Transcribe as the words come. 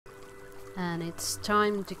And it's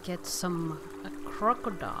time to get some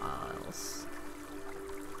crocodiles.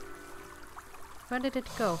 Where did it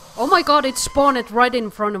go? Oh my god, it spawned right in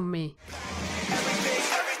front of me.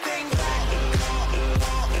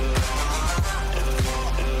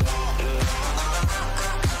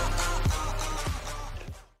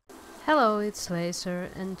 Hello, it's Laacer,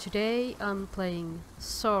 and today I'm playing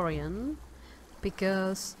Saurian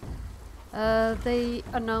because they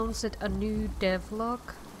announced a new devlog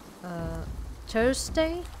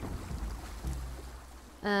Thursday,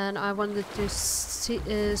 and I wanted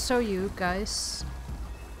to show you guys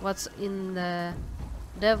what's in the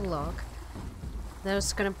devlog.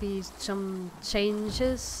 There's gonna be some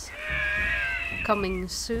changes coming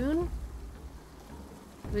soon,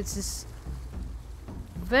 which is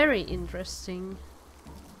very interesting.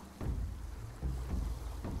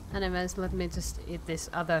 Anyways, let me just eat this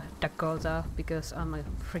other Dakota because I'm a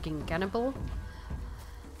freaking cannibal.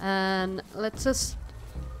 And let's just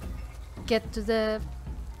get to the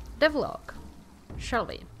devlog, shall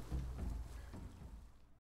we?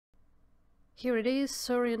 Here it is,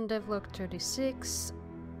 Saurian devlog 36.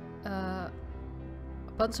 A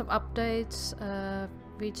bunch of updates,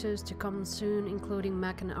 features to come soon, including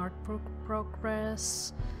Mac and art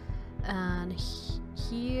progress. And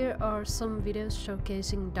here are some videos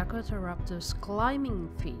showcasing dakotaraptor's climbing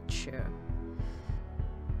feature.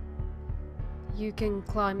 You can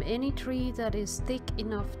climb any tree that is thick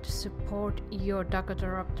enough to support your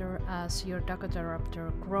dakotaraptor. As your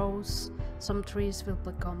dakotaraptor grows, some trees will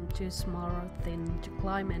become too small or thin to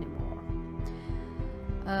climb anymore.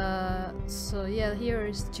 So yeah, here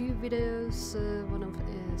is two videos. One of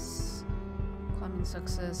is climbing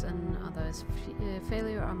success and other is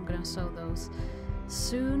failure. I'm gonna show those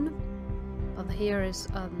soon. But here is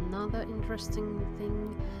another interesting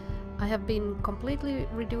thing. I have been completely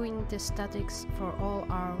redoing the statics for all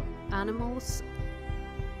our animals.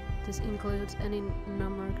 This includes any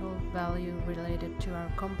numerical value related to our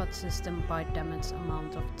combat system by damage,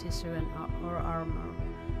 amount of tissue and or armor,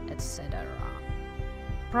 etc.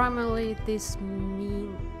 Primarily this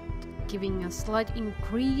means giving a slight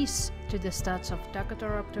increase to the stats of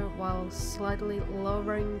Dakotaraptor while slightly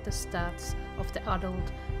lowering the stats of the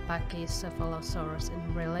adult Pachy cephalosaurus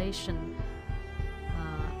in relation.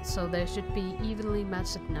 So they should be evenly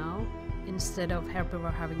matched now, instead of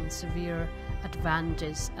herbivore having severe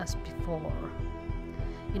advantages as before.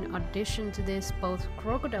 In addition to this, both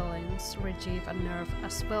crocodilians receive a nerf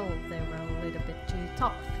as well. They were a little bit too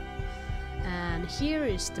tough. And here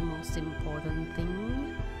is the most important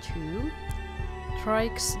thing too.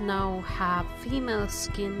 Trikes now have female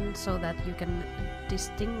skin so that you can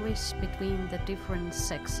distinguish between the different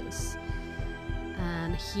sexes.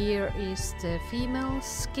 And here is the female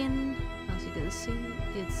skin. As you can see,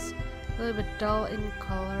 it's a little bit dull in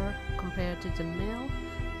color compared to the male,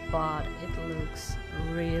 but it looks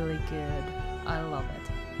really good. I love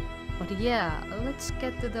it. But yeah, let's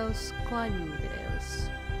get to those climbing videos.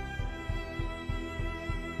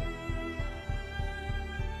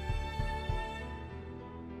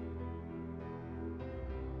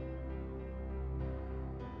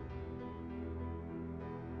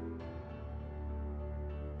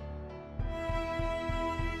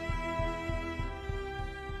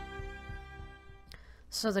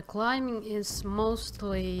 So the climbing is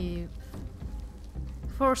mostly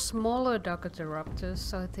for smaller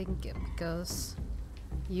dakotaraptors, I think, because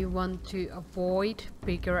you want to avoid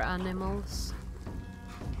bigger animals.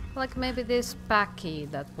 Like maybe this Pachy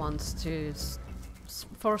that wants to,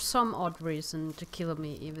 for some odd reason, to kill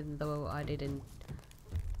me even though I didn't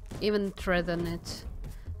even threaten it.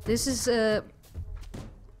 This is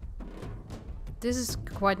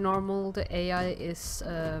quite normal. The AI is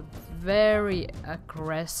very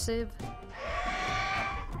aggressive.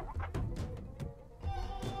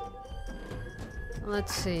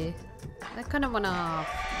 Let's see. I kind of wanna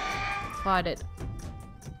fight it.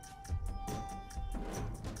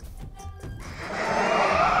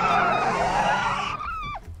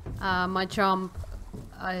 My jump,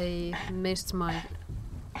 I missed my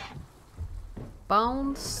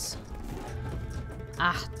bounce.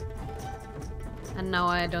 Ah. And now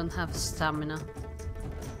I don't have stamina.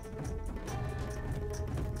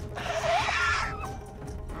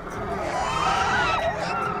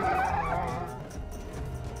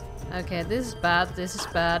 Okay, this is bad, this is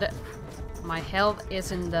bad. My health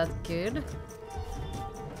isn't that good.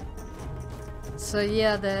 So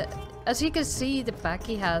yeah, as you can see, the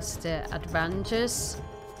Pachy has the advantages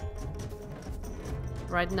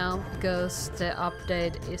right now because the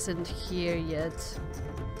update isn't here yet.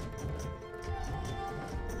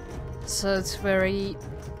 So it's very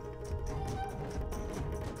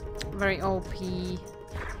very OP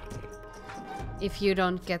if you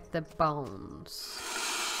don't get the bones.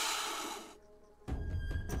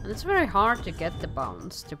 And it's very hard to get the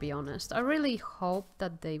bones, to be honest. I really hope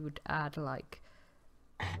that they would add like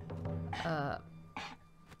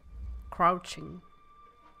crouching.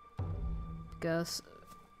 Because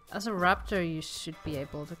as a raptor you should be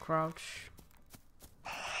able to crouch.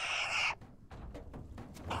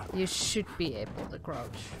 You should be able to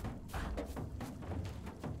crouch.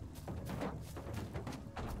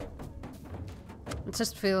 It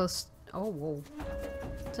just feels... oh, whoa.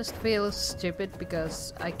 It just feels stupid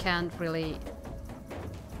because I can't really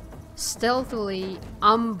stealthily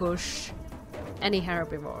ambush any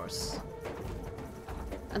herbivores.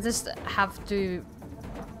 I just have to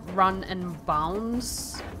run and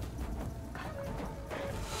bounce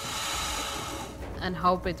and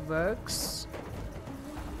hope it works.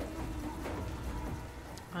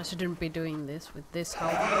 I shouldn't be doing this with this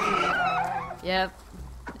help. Yep.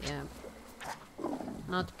 Yeah.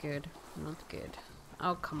 Not good. Not good.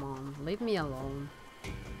 Oh, come on. Leave me alone.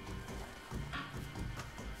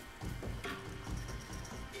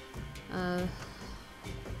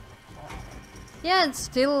 Yeah, it's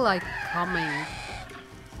still like coming.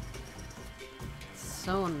 It's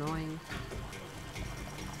so annoying.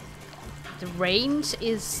 The range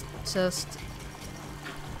is just...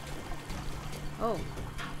 oh.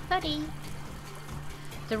 Buddy.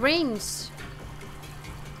 The range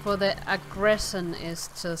for the aggression is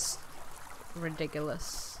just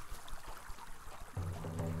ridiculous.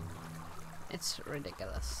 It's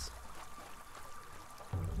ridiculous.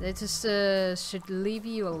 They just should leave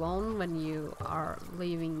you alone when you are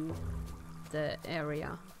leaving the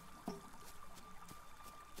area.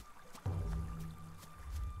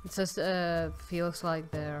 It just feels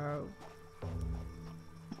like they're,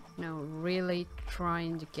 you know, really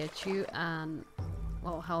trying to get you, and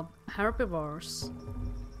well, herbivores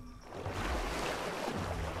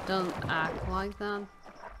don't act like that.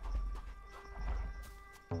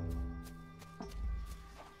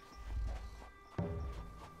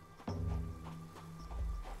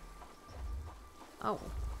 Oh.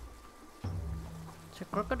 The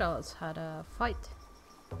crocodiles had a fight.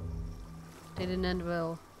 Didn't end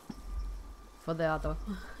well for the other.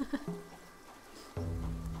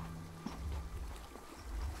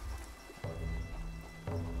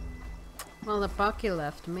 Well, the Pachy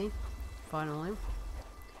left me, finally.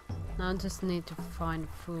 Now I just need to find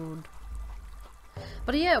food.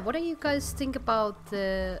 But yeah, what do you guys think about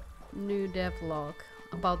the new devlog?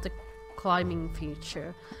 About the climbing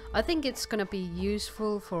feature? I think it's gonna be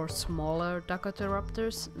useful for smaller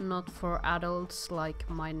dakotaraptors, not for adults like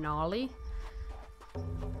my Nolly.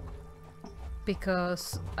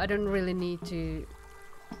 Because I don't really need to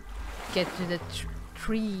get to the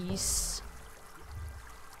trees.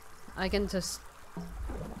 I can just,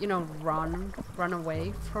 you know, run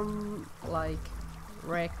away from like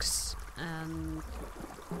Rex and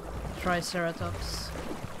Triceratops.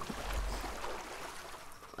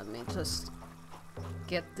 Let me just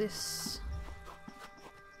get this.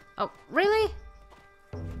 Oh, really?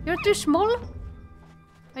 You're too small?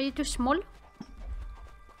 Are you too small?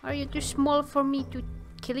 Are you too small for me to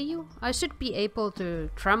kill you? I should be able to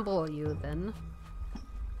trample you then.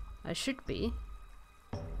 I should be.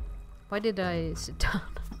 Why did I sit down?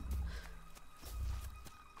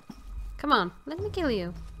 Come on, let me kill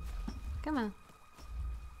you. Come on.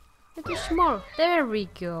 You're too small. There we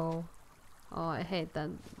go. Oh, I hate that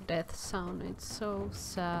death sound. It's so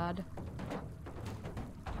sad.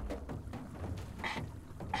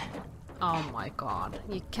 Oh my god.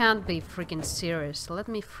 You can't be freaking serious. Let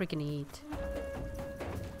me freaking eat.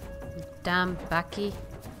 Damn Pachy.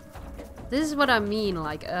 This is what I mean,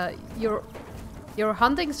 like, you're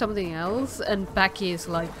hunting something else and Pachy is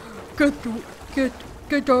like,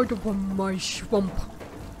 get out of my swamp.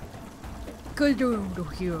 Get out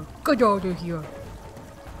of here. Get out of here.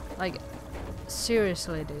 Like,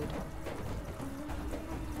 seriously, dude.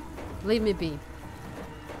 Leave me be.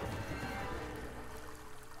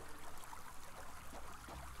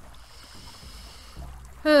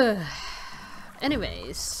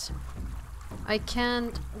 Anyways, I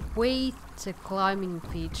can't wait the climbing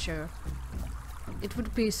feature. It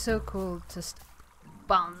would be so cool to just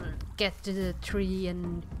get to the tree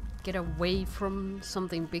and get away from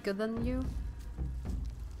something bigger than you.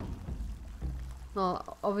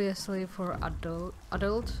 Well, obviously for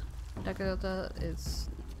adult Dakota it's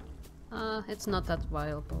not that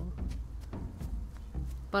viable.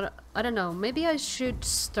 But I don't know, maybe I should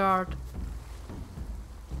start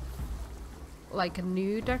like a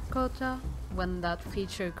new Dakota when that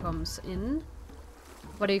feature comes in.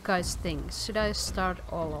 What do you guys think? Should I start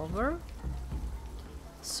all over?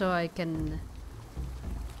 So I can,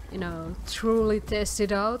 you know, truly test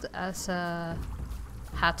it out as a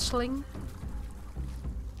hatchling?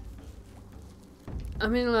 I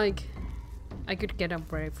mean, like, I could get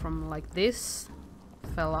away from like this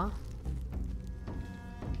fella.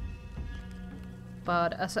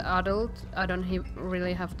 But as an adult, I don't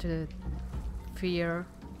really have to fear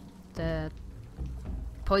the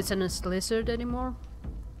poisonous lizard anymore.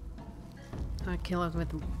 I kill it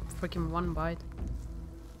with freaking one bite.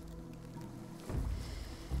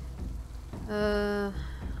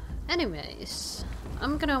 Anyways,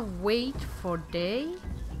 I'm gonna wait for day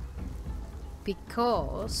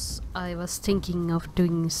because I was thinking of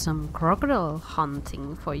doing some crocodile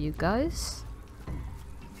hunting for you guys.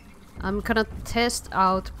 I'm gonna test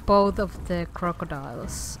out both of the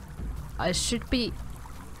crocodiles. I should be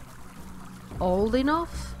old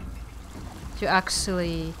enough to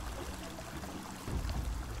actually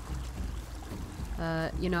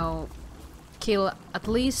you know, kill at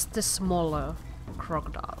least the smaller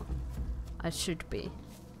crocodile. I should be.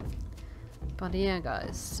 But yeah,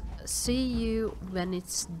 guys, see you when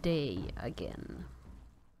it's day again.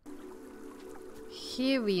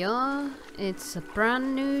 Here we are. It's a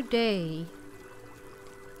brand new day.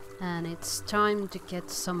 And it's time to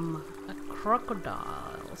get some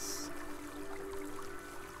crocodiles.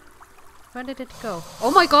 Where did it go?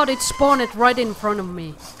 Oh my god, it spawned it right in front of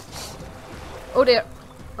me. Oh dear.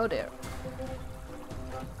 Oh dear.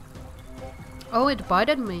 Oh, it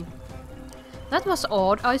bited me. That was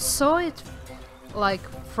odd. I saw it like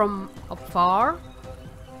from afar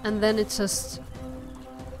and then it just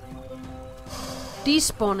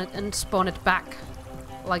despawned it and spawned it back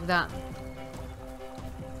like that.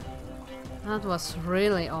 That was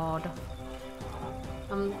really odd.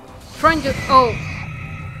 I'm trying to... Oh!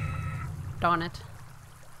 Darn it.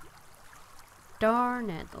 Darn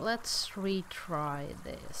it. Let's retry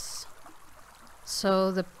this.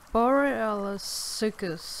 So the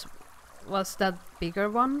Borealisuchus was that bigger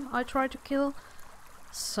one I tried to kill.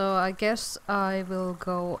 So I guess I will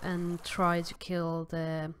go and try to kill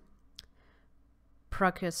the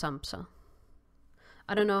Brachiosampsa.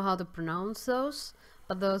 I don't know how to pronounce those,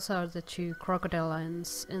 but those are the two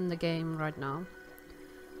crocodilians in the game right now.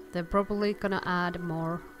 They're probably gonna add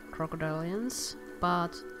more crocodilians,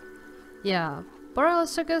 but yeah,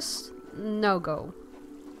 Borealisuchus, no go.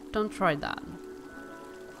 Don't try that.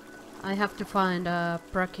 I have to find a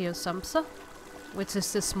Brachiosampsa, which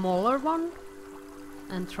is the smaller one,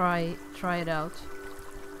 and try it out.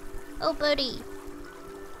 Oh, buddy.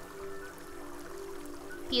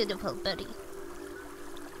 Beautiful buddy.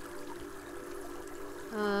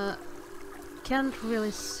 Can't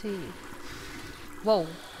really see. Whoa,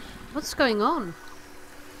 what's going on?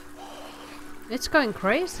 It's going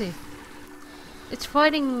crazy. It's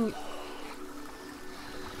fighting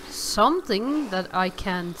something that I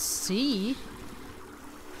can't see.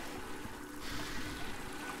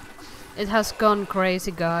 It has gone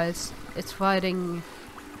crazy, guys. It's fighting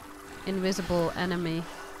invisible enemy.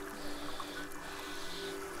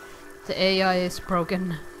 The AI is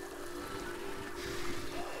broken.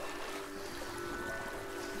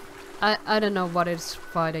 I don't know what it's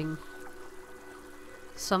fighting.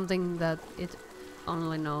 Something that it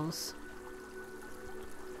only knows.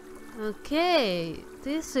 Okay,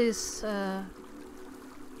 this is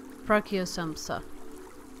Brachiosampsa.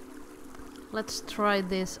 Let's try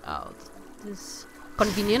this out. This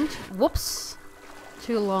convenient. Whoops!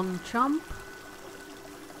 Too long jump.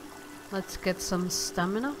 Let's get some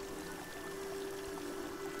stamina.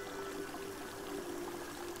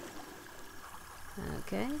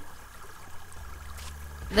 Okay.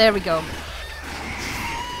 There we go.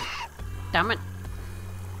 Damn it.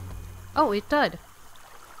 Oh, it died.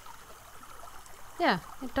 Yeah,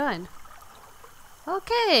 it died.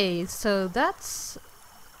 Okay, so that's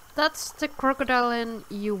the crocodilian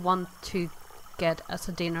you want to get as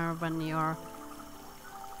a dinner when you're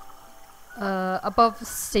above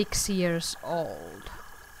 6 years old.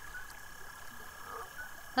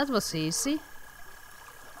 That was easy.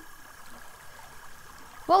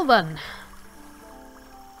 Well done.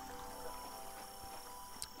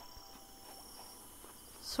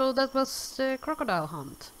 So that was the crocodile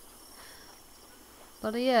hunt.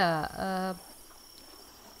 But yeah,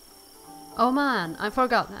 oh man, I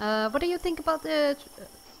forgot. What do you think about the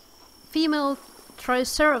female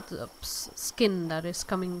triceratops skin that is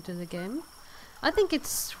coming to the game? I think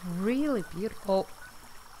it's really beautiful. Oh.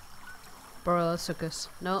 Borealisuchus.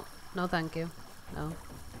 No, no thank you. No.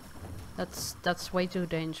 That's way too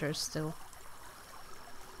dangerous still.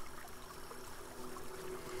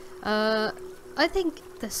 I I think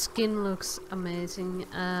the skin looks amazing,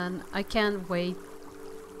 and I can't wait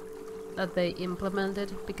that they implement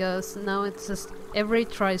it, because now it's just every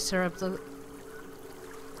Triceratops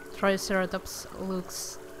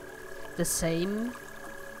looks the same.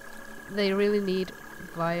 They really need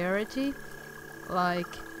variety,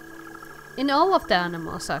 like in all of the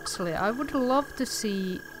animals actually. I would love to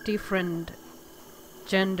see different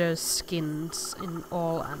gender skins in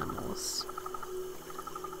all animals,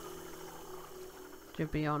 to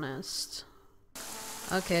be honest.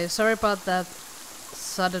 Okay, sorry about that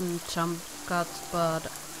sudden jump cut,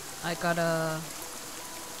 but I got a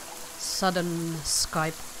sudden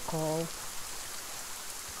Skype call.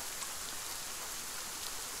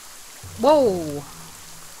 Whoa!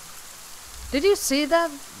 Did you see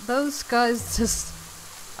that? Those guys just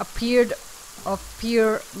appeared of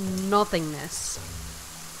pure nothingness.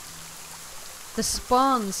 The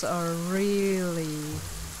spawns are really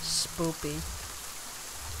spoopy.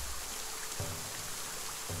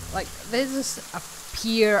 Like, they just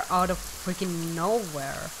appear out of freaking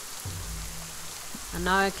nowhere. And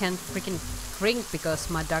now I can't freaking drink because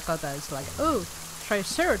my Dakota is like, oh,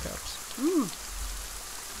 Triceratops.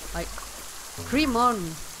 Like, cream on,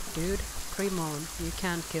 dude. Cream on. You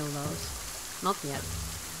can't kill those. Not yet.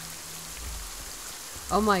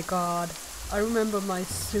 Oh my god. I remember my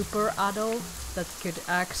super adult that could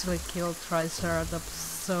actually kill Triceratops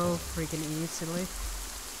so freaking easily.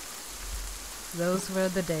 Those were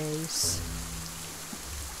the days.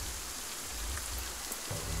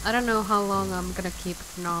 I don't know how long I'm gonna keep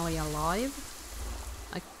Gnarly alive.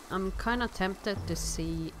 I'm kinda tempted to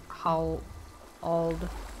see how old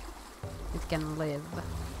it can live.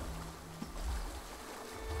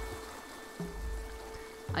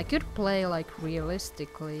 I could play like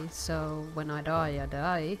realistically, so when I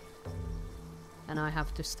die. And I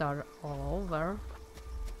have to start all over.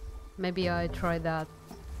 Maybe I try that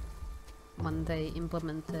when they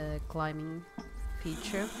implement the climbing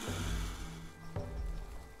feature.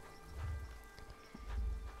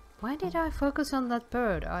 Why did I focus on that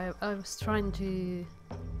bird? I was trying to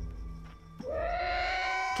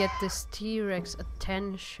get this T-Rex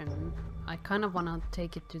attention. I kind of want to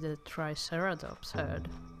take it to the Triceratops herd.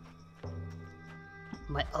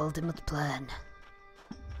 My ultimate plan.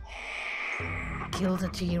 Kill the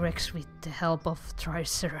T-Rex with the help of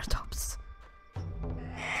Triceratops.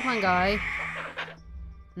 Come on, guy.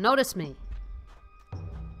 Notice me.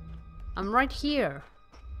 I'm right here.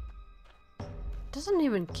 Doesn't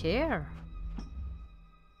even care.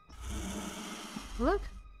 Look.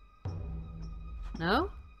 No?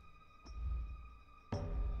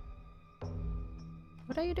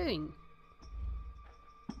 What are you doing?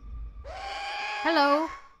 Hello?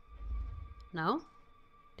 No?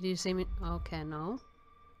 Did you see me? Okay, no.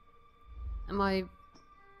 Am I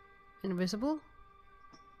invisible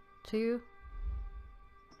to you?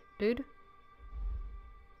 Dude?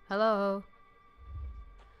 Hello?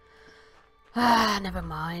 Ah, never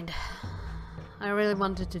mind. I really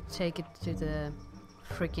wanted to take it to the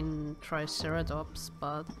freaking Triceratops,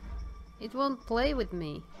 but it won't play with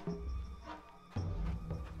me.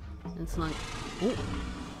 It's like, oh,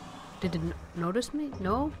 did it notice me?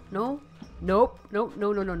 No, no, nope, nope,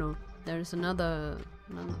 no, no, no, no. There's another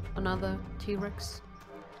T-Rex.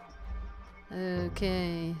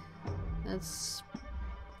 Okay, that's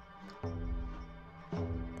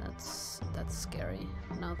scary.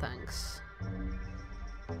 No thanks.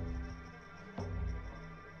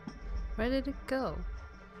 Where did it go?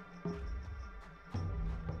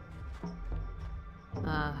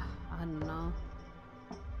 I don't know.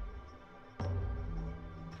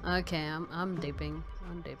 Okay, I'm dipping.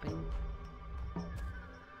 I'm dipping.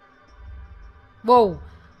 Whoa!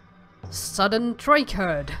 Sudden trike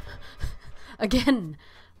herd! Again!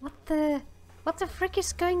 What the frick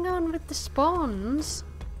is going on with the spawns?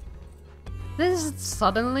 This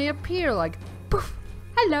suddenly appear like poof!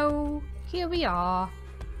 Hello! Here we are!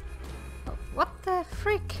 What the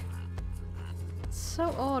frick? It's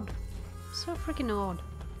so odd. So freaking odd.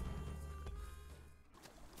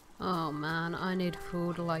 Oh man, I need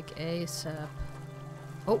food like ASAP.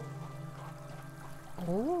 Oh!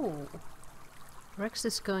 Oh! Rex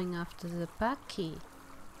is going after the Pachy.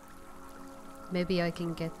 Maybe I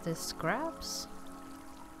can get the scraps?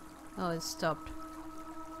 Oh, it stopped.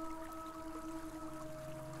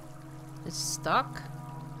 It's stuck?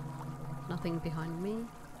 Nothing behind me?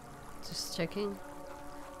 Just checking.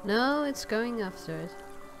 No, it's going after it.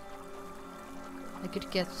 I could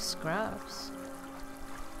get scraps.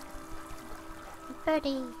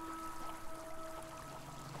 Birdie.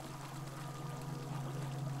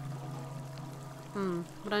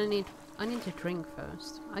 But I need to drink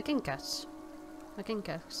first. I can catch I can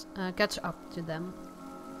catch up to them.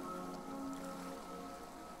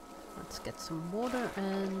 Let's get some water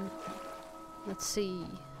and let's see.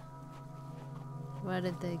 Where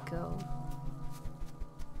did they go?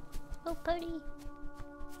 Oh, buddy.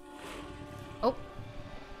 Oh!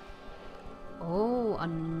 Oh,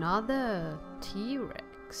 another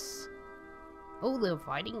T-Rex. Oh, they're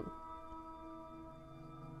fighting.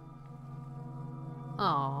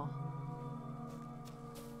 Aww.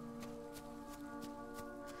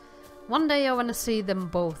 One day I want to see them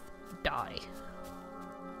both die.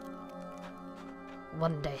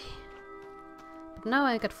 One day. But now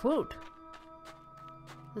I got food.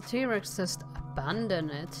 The T-Rex just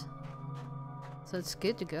abandoned it. So it's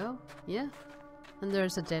good to go. Yeah. And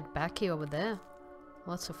there's a dead Pachy over there.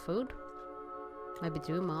 Lots of food. Maybe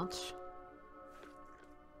too much.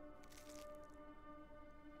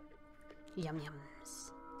 Yum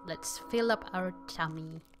yums. Let's fill up our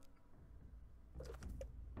tummy.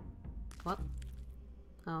 What?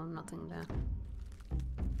 Oh, nothing there.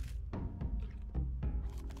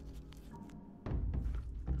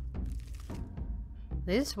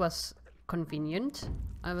 This was convenient.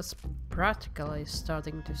 I was practically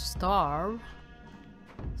starting to starve.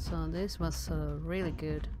 So this was really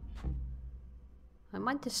good. I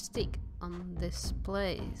might just stick on this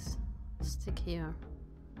place. Stick here.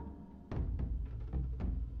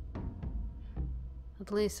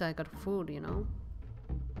 At least I got food, you know.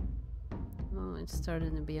 Oh, it's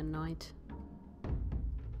starting to be a night.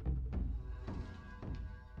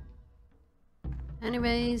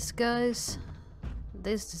 Anyways, guys,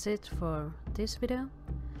 this is it for this video.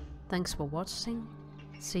 Thanks for watching.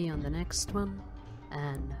 See you on the next one.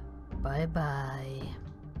 And bye bye.